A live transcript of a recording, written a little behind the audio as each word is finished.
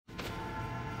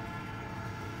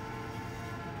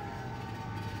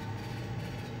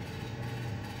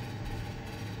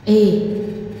A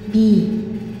B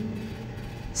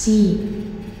C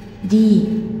D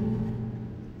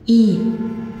E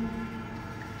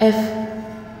F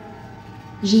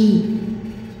G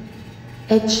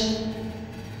H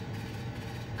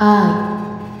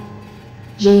I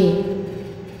J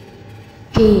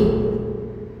K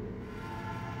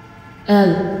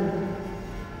L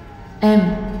M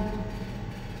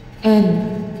N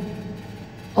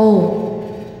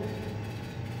O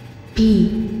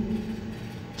P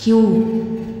Q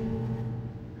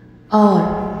R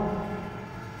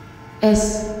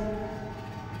S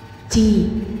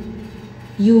T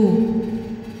U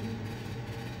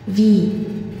V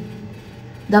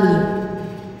W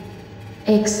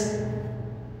X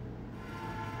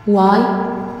Y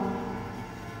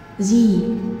Z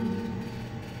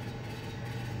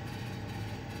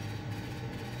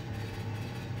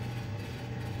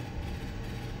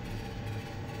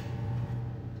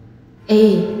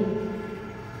A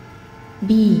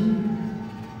B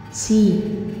C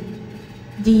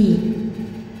D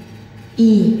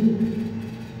E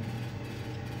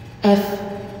F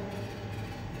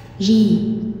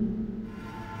G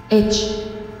H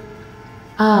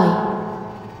I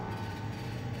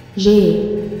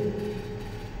J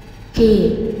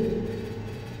K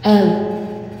L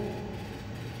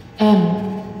M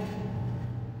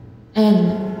N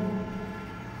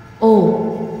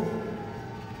O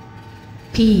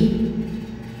P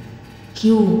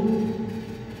Q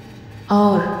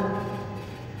R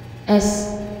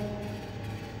S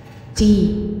T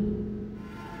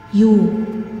U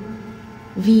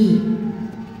V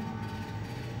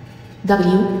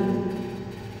W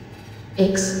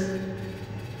X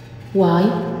Y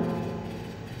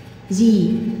Z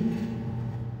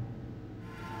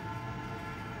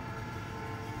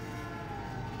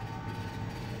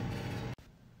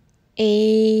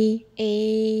A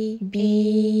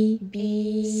B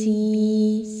C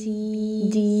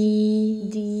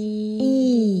D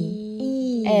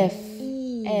E F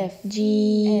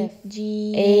G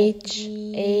H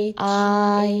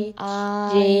I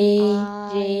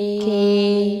J K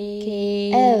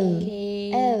L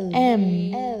M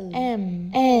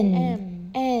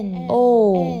N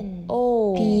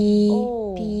O P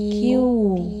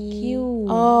Q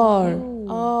R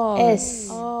S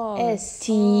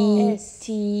T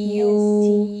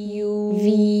U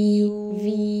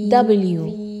V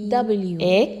W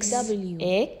X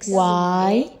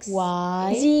Y Z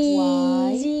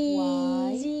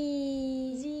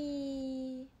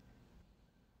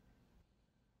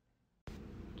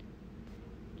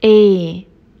A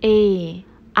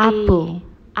apple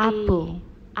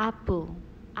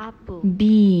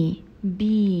B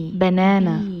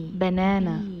banana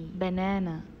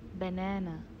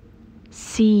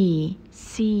C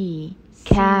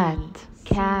cat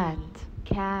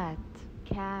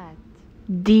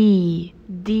D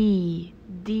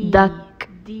duck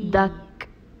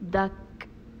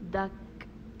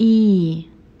E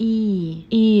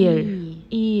ear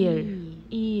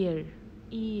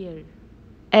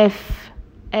F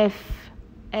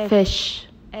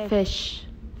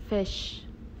fish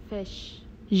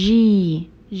G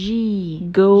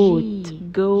goat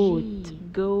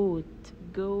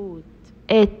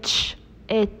H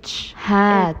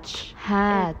hatch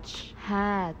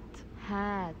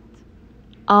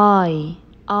I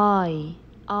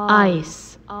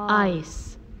ice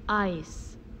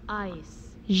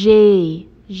J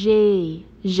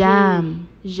jam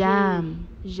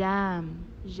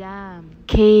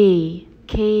K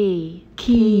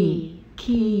key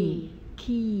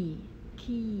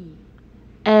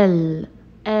L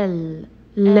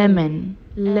lemon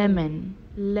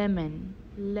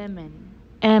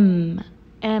M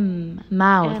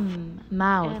mouth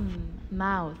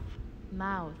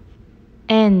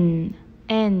N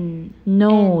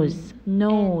nose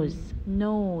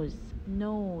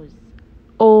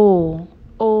O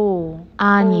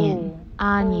onion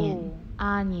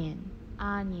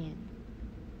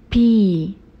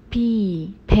P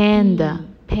panda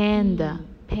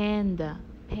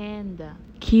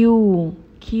Q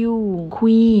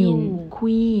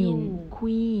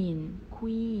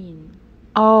queen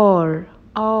R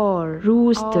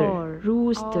rooster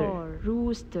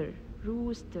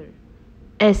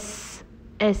S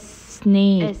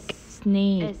snake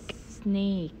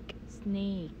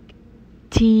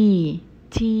T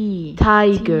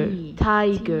tiger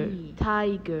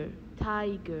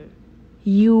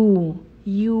U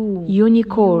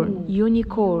unicorn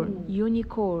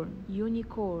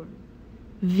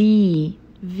V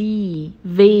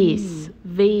vase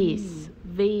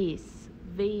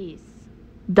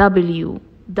W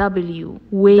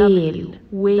whale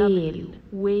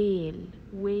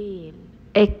whale,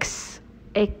 X,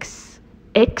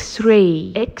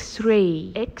 X-ray,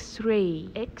 X-ray, X-ray,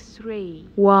 X-ray,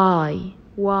 Y,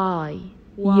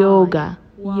 yoga,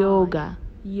 yoga,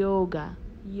 yoga,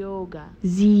 yoga,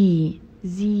 Z,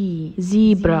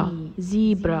 zebra,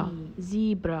 zebra,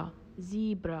 zebra,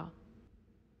 zebra,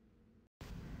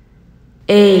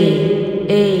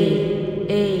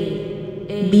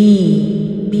 B,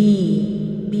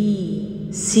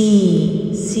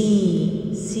 C,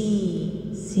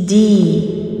 D,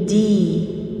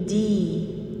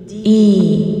 E,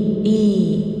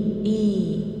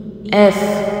 F,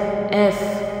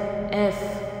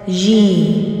 G,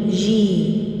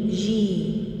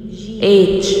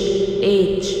 H, I,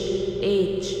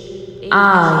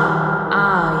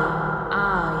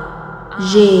 J,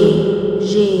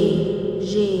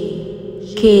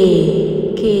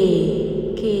 K,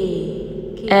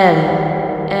 L,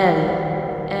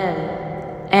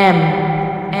 M,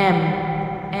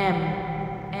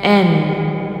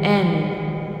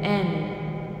 N,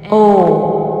 O,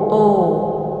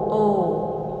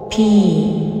 P,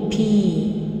 Q,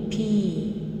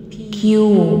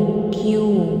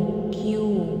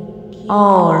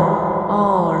 R,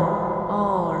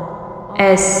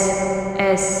 S,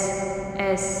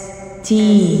 T,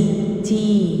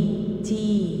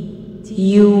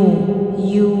 U,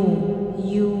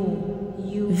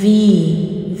 V,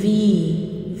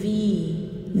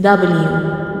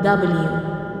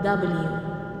 W,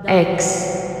 X,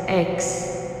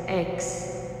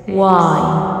 Y,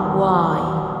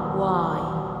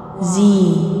 Z,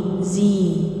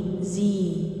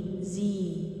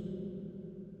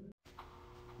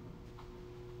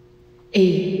 A,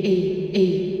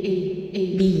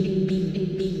 B,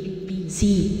 C,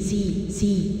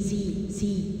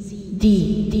 D,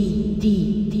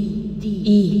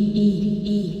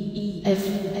 E, F,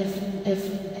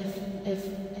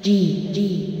 G,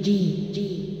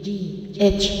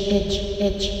 H,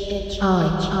 I,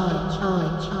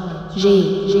 J,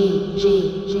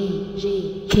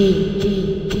 K,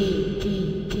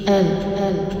 L,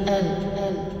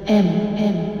 M,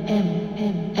 N,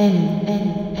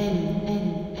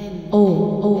 O,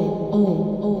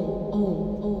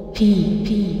 P,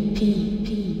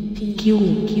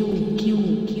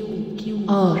 Q,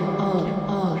 R,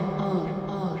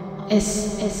 S,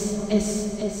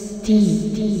 T,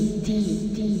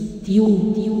 U,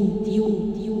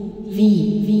 V,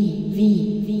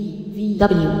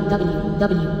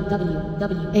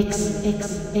 W, X,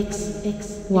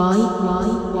 Y,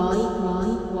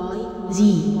 Z,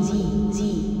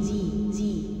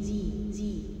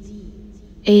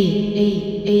 A,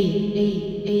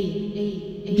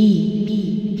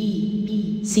 B,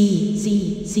 C,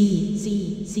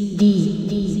 D,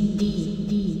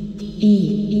 E,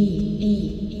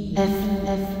 F,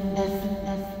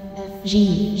 G,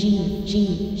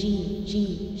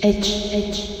 H,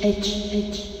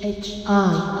 I,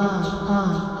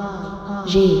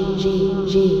 J,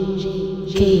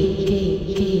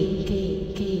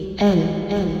 K, L,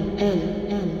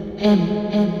 M,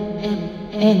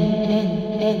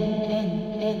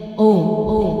 N, O,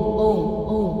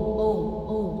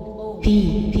 P,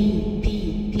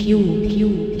 Q,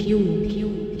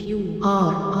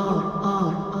 R,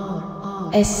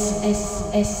 S,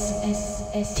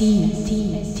 T,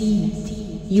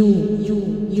 U,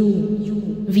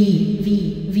 V,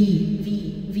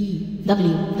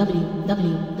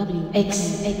 W, X,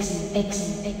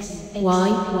 Y,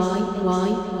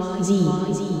 Z,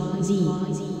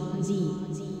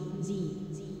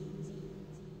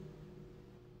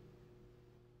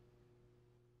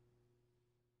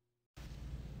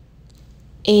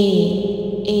 A,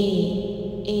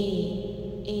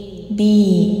 B,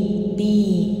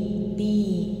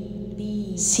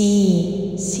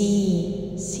 C,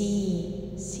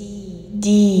 D,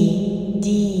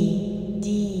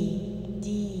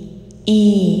 E,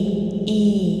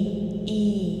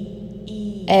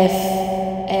 F,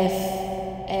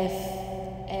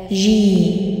 G,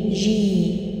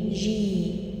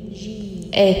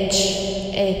 H,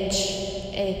 I,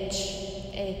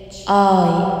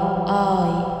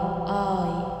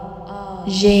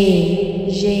 J,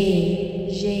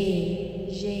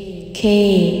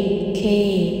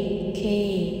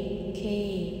 K,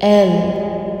 L,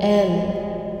 M,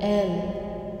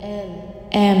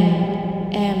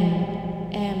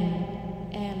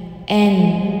 N,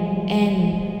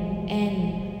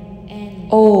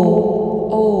 O,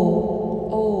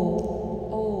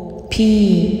 P,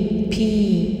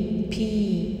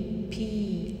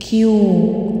 Q,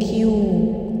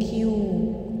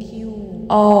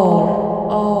 R,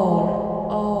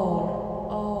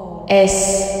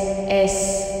 S,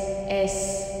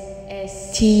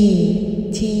 T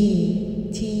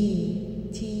T T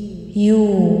T U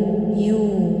U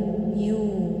U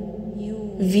U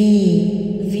V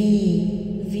V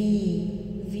V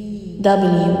V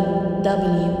W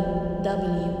W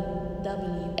W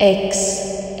W X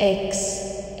X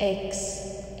X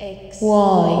X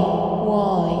Y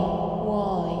Y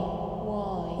Y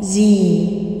Y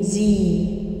Z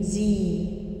Z Z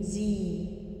Z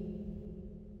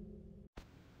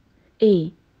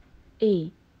A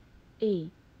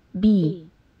B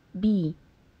B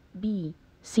B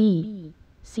C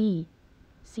C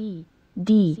C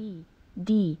D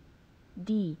D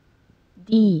D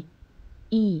E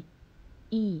E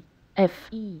E F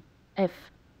F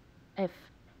F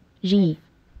G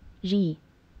G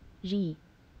G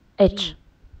H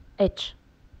H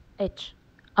H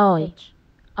I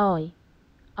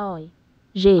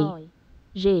J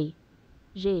J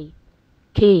J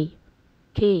K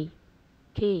K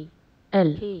K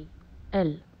L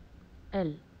L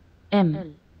L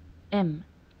M M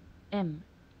M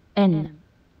N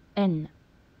N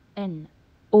N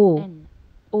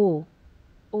O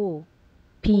O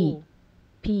P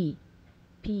P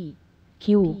P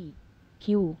Q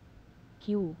Q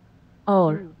Q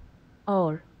R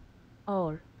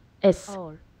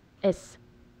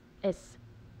S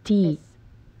T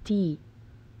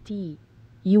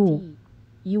U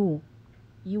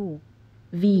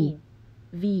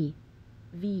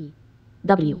V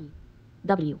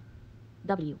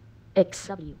W X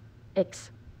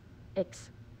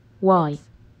Y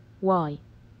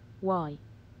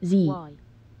Z.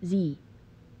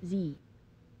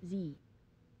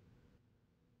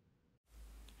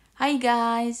 Hi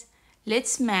guys,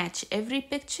 let's match every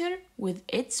picture with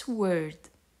its word.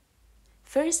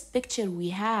 First picture we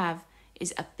have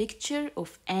is a picture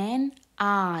of an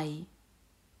eye.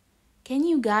 Can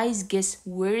you guys guess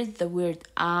where the word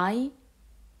eye?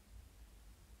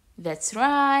 That's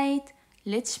right,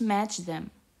 let's match them.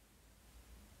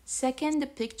 Second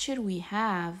picture we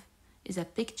have is a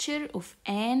picture of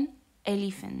an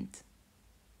elephant.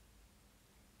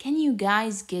 Can you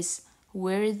guys guess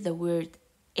where the word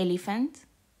elephant?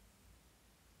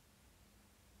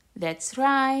 That's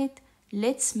right,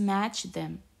 let's match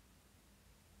them.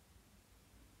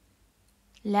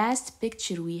 Last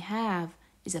picture we have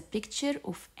is a picture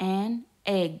of an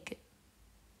egg.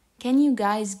 Can you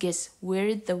guys guess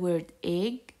where the word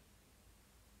egg?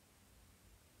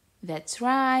 That's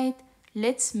right,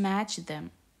 let's match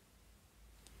them.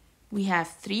 We have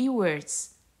three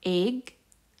words: egg,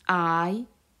 eye,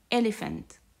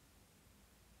 elephant.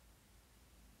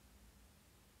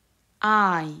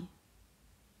 Eye,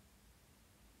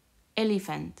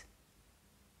 elephant,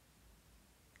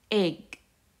 egg.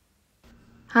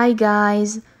 Hi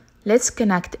guys, let's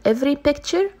connect every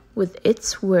picture with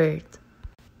its word.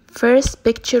 First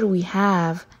picture we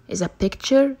have is a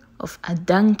picture of a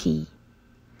donkey.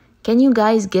 Can you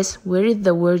guys guess where is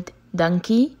the word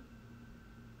donkey?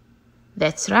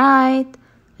 That's right,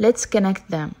 let's connect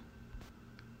them.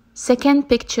 Second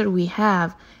picture we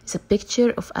have is a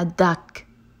picture of a duck.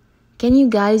 Can you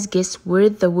guys guess where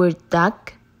the word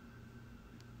duck?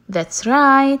 That's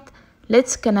right,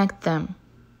 let's connect them.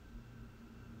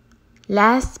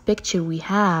 Last picture we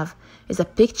have is a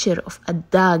picture of a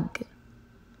dog.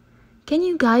 Can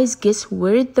you guys guess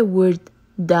where the word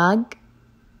dog?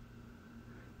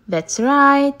 That's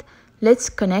right, let's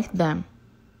connect them.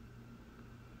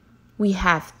 We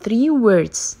have three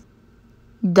words: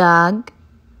 dog,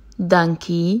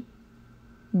 donkey,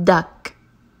 duck.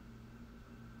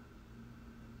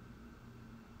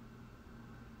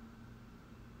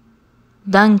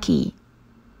 Donkey,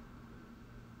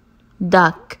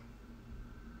 duck,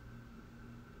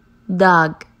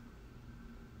 dog.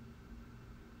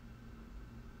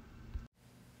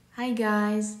 Hi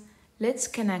guys, let's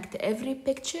connect every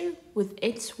picture with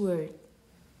its word.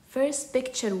 First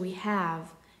picture we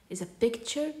have is a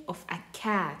picture of a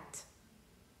cat.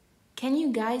 Can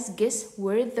you guys guess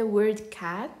where the word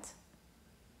cat?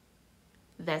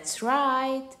 That's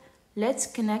right, let's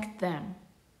connect them.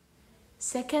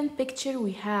 Second picture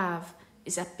we have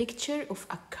is a picture of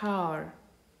a car.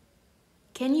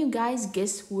 Can you guys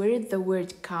guess where the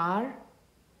word car?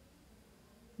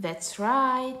 That's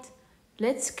right,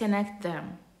 let's connect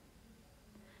them.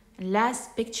 And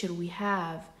last picture we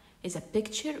have is a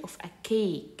picture of a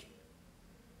cake.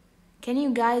 Can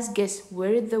you guys guess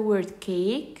where the word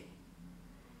cake?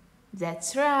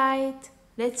 That's right,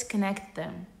 let's connect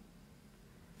them.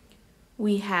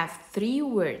 We have three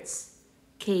words: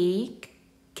 cake,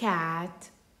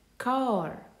 cat,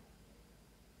 car.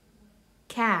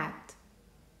 Cat,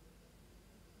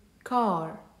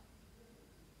 car,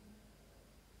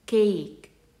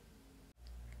 cake.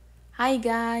 Hi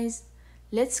guys,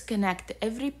 let's connect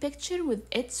every picture with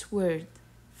its word.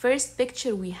 First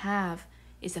picture we have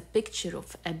is a picture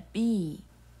of a bee.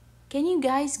 Can you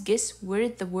guys guess where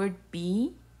the word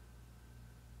bee?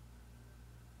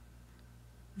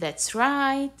 That's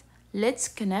right, let's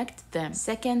connect them.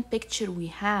 Second picture we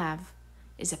have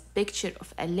is a picture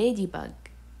of a ladybug.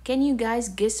 Can you guys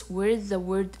guess where the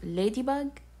word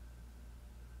ladybug?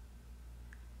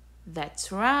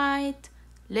 That's right,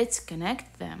 let's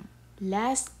connect them.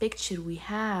 Last picture we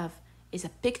have is a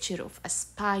picture of a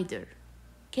spider.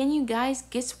 Can you guys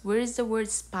guess where is the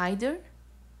word spider?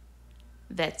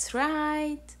 That's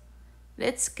right.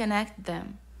 Let's connect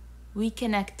them. We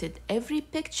connected every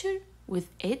picture with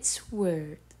its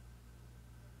word.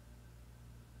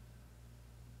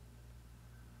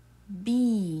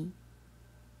 Bee,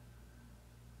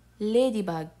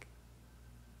 ladybug,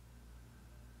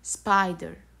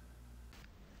 spider.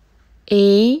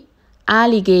 A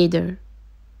alligator,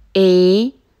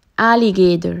 a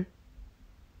alligator.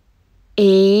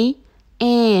 A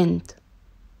ant,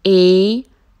 a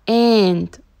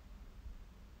ant.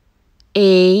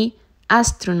 A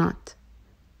astronaut,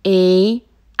 a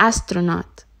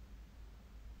astronaut.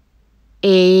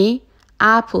 A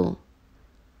apple,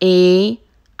 a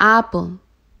apple.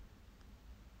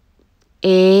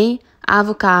 A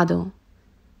avocado,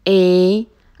 a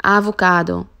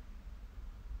avocado.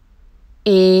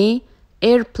 A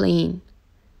airplane,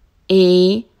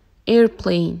 a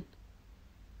airplane.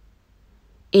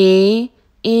 A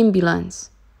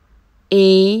ambulance,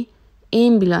 a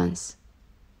ambulance.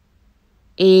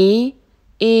 A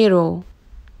arrow,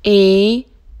 a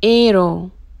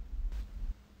arrow.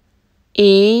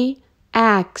 A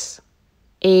axe,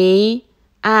 a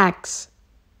axe.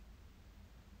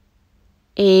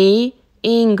 A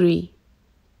angry,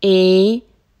 a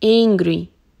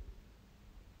angry.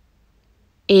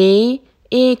 A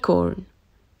acorn,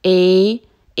 a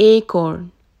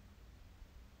acorn.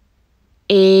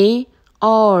 A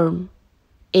arm,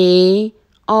 a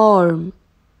arm.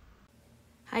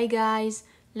 Hi guys,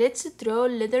 let's draw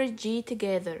letter G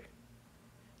together.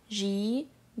 G,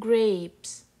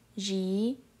 grapes.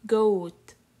 G,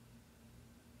 goat.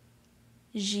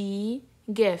 G,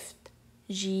 gift.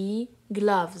 G,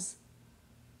 gloves.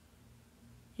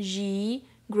 G,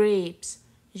 grapes.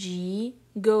 G,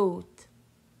 goat.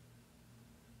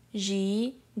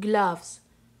 G, gloves.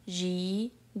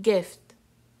 G, gift.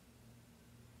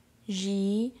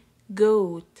 G,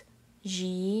 goat.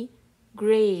 G,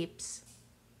 grapes.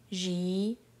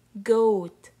 G,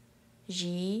 goat.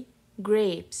 G,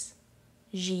 grapes.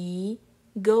 G,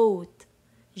 goat.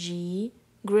 G,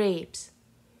 grapes.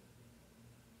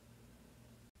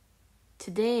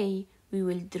 Today we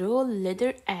will draw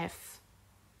letter F.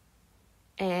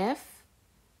 F,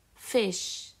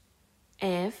 fish.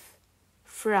 F,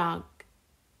 frog.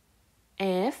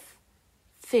 F,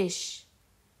 fish.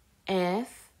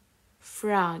 F,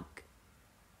 frog.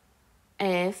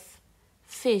 F,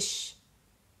 fish.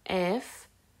 F,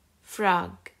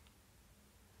 frog.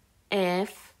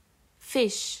 F,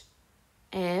 fish.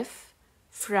 F,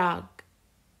 frog.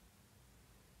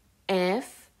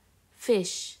 F,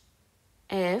 fish.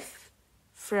 F,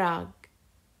 frog.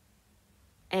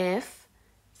 F,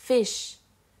 fish.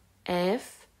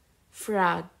 F,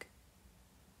 frog.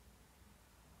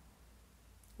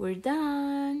 We're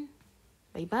done.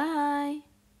 Bye bye.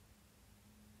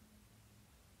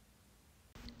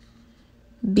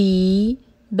 B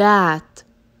bat,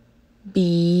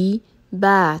 B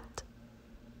bat.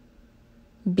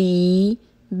 B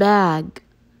bag,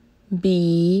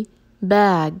 B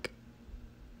bag.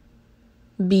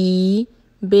 B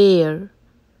bear,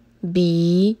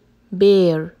 B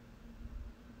bear.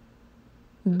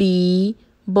 B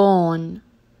bone,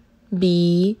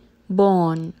 B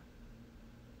bone.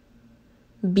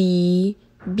 B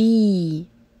bee,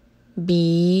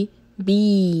 B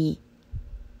bee.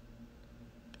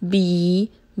 B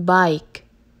bike,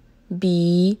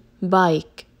 B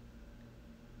bike.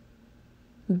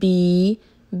 B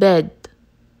bed,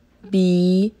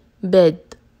 B bed.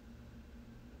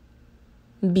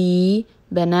 B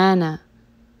banana,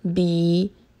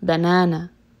 B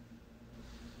banana.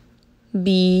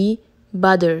 B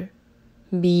butter,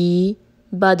 B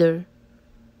butter.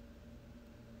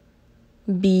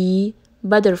 B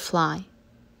butterfly,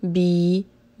 B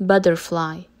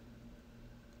butterfly.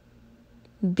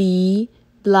 B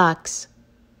blacks,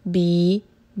 B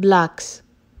blacks.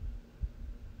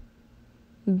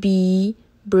 B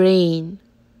brain,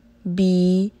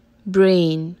 B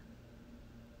brain.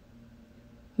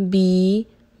 B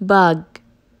bug,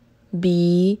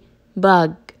 B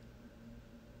bug.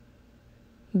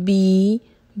 B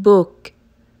book,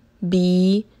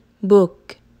 B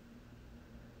book.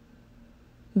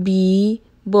 B,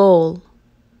 ball.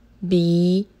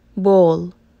 B,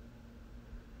 ball.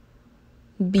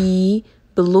 B,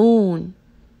 balloon.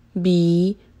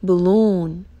 B,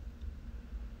 balloon.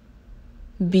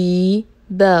 B,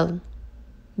 bell.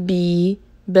 B,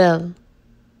 bell.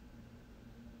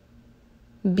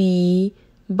 B,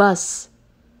 bus.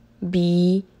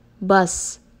 B,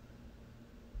 bus.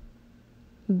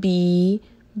 B,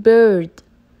 bird.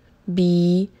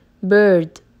 B,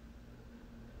 bird.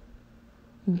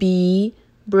 B,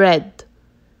 bread.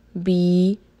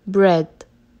 B, bread.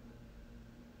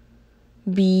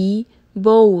 B,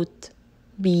 boat.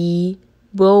 B,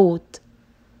 boat.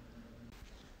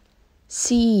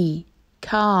 C,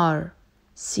 car.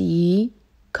 C,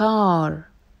 car.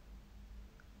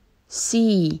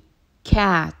 C,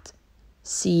 cat.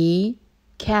 C,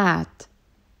 cat.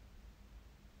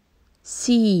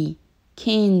 C,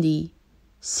 candy.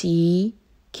 C,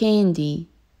 candy.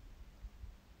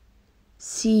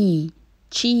 C,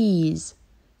 cheese.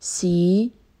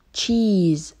 C,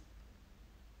 cheese.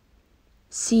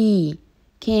 C,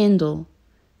 candle.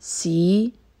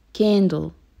 C,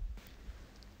 candle.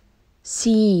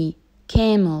 C,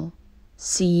 camel.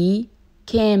 C,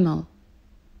 camel.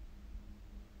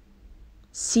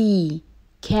 C,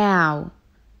 cow.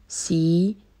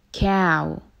 C,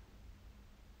 cow.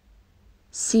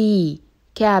 C,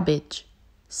 cabbage.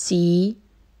 C,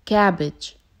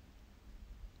 cabbage.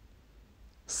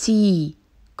 C,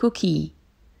 cookie.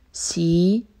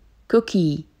 C,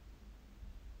 cookie.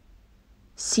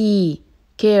 C,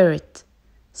 carrot.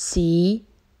 C,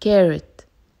 carrot.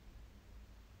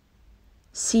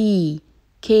 C,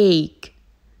 cake.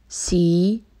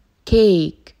 C,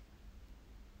 cake.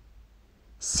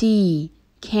 C,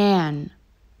 can.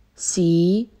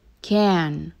 C,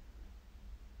 can.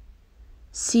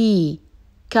 C,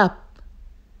 cup.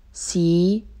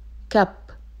 C,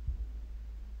 cup.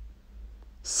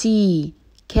 C,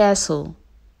 castle.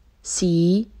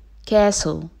 C,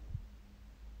 castle.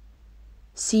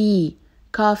 C,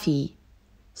 coffee.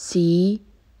 C,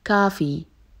 coffee.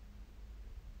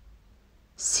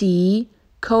 C,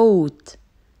 coat.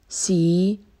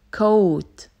 C,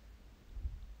 coat.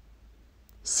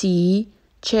 C,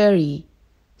 cherry.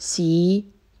 C,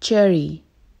 cherry.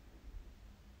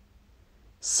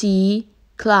 C,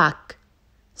 clock.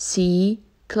 C,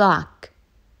 clock.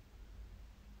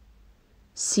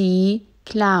 C,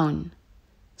 clown.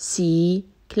 C,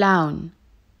 clown.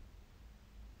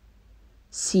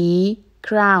 C,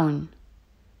 crown.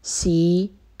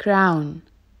 C, crown.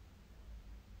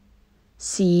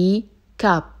 C,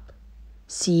 cup.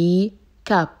 C,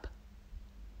 cup.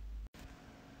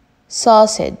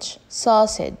 Sausage,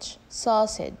 sausage,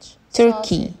 sausage.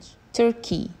 Turkey,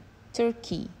 turkey,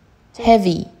 turkey.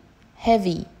 Heavy,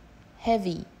 heavy,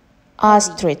 heavy.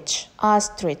 Ostrich,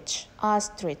 ostrich,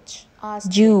 ostrich.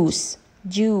 Juice,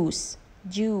 juice,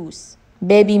 juice.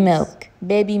 Baby milk,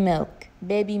 baby milk,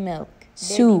 baby milk.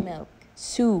 Soup,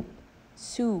 soup,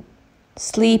 soup.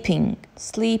 Sleeping,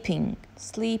 sleeping,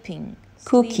 sleeping.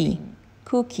 Cookie,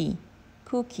 cookie,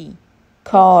 cookie.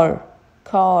 Car,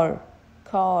 car,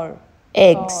 car.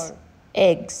 Eggs,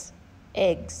 eggs,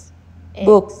 eggs.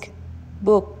 Book,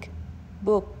 book,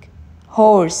 book.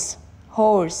 Horse,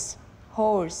 horse,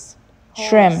 horse.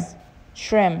 Shrimp,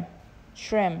 shrimp,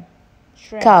 shrimp.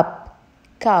 Cup,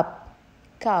 cup,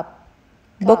 cup.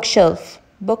 Bookshelf,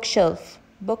 bookshelf,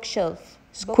 bookshelf.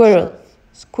 Squirrel,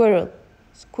 squirrel,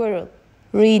 squirrel.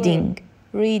 Reading,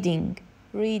 reading,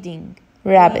 reading.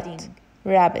 Rabbit,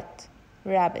 rabbit,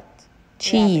 rabbit.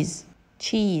 Cheese,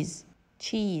 cheese,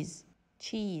 cheese,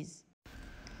 cheese.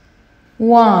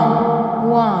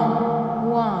 One.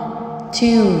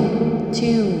 Two,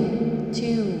 two.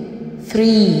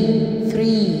 Three.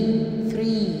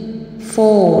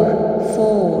 Four.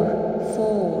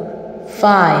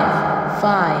 Five.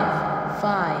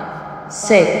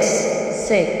 Six.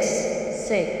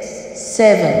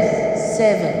 Seven.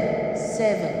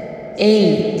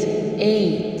 Eight.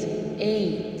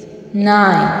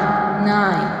 Nine.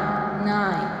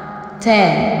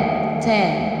 10.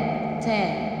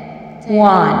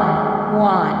 One.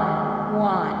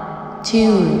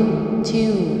 Two.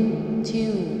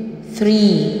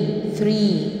 Three.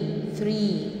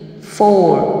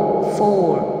 Four.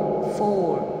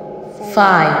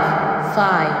 Five.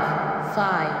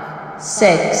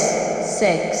 Six.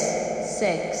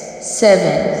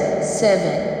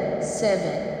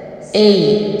 Seven.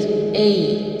 Eight.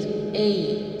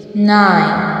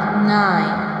 Nine.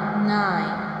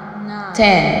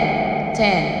 10.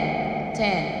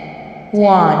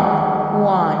 One.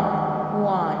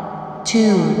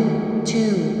 Two.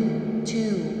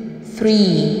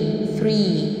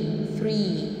 Three.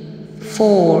 4,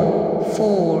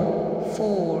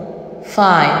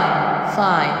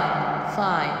 5,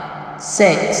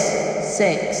 6,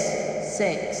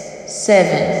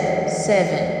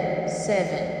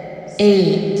 7,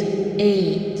 8,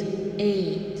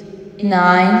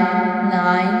 9,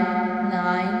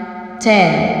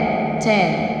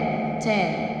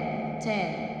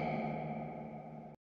 10.